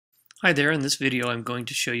Hi there, in this video I'm going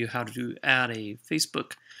to show you how to add a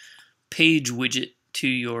Facebook page widget to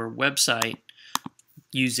your website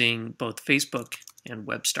using both Facebook and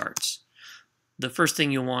WebStarts. The first thing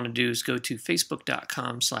you'll want to do is go to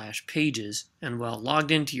facebook.com/pages, and while logged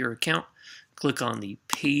into your account, click on the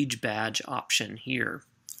page badge option here.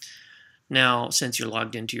 Now, since you're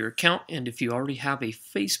logged into your account, and if you already have a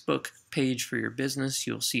Facebook page for your business,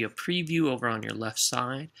 you'll see a preview over on your left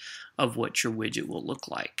side of what your widget will look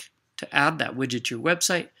like. To add that widget to your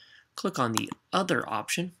website, click on the Other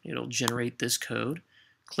option. It'll generate this code.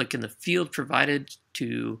 Click in the field provided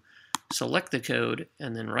to select the code,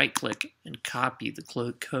 and then right-click and copy the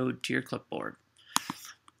code to your clipboard.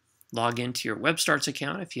 Log into your WebStarts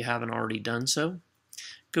account if you haven't already done so.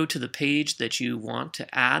 Go to the page that you want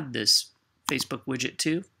to add this Facebook widget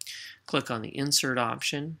to. Click on the Insert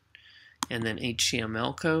option and then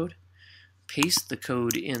HTML code. Paste the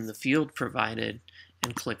code in the field provided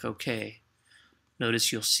and click OK.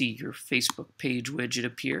 Notice you'll see your Facebook page widget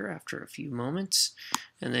appear after a few moments,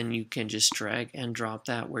 and then you can just drag and drop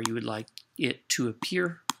that where you would like it to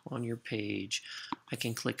appear on your page. I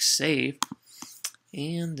can click Save,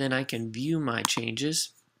 and then I can view my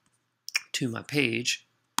changes to my page.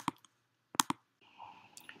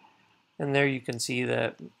 And there you can see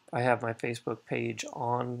that I have my Facebook page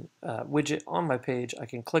on widget on my page. I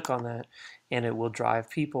can click on that and it will drive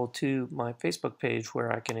people to my Facebook page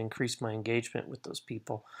where I can increase my engagement with those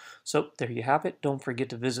people. So there you have it. Don't forget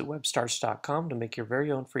to visit webstarts.com to make your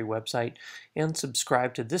very own free website and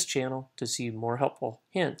subscribe to this channel to see more helpful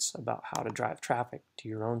hints about how to drive traffic to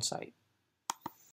your own site.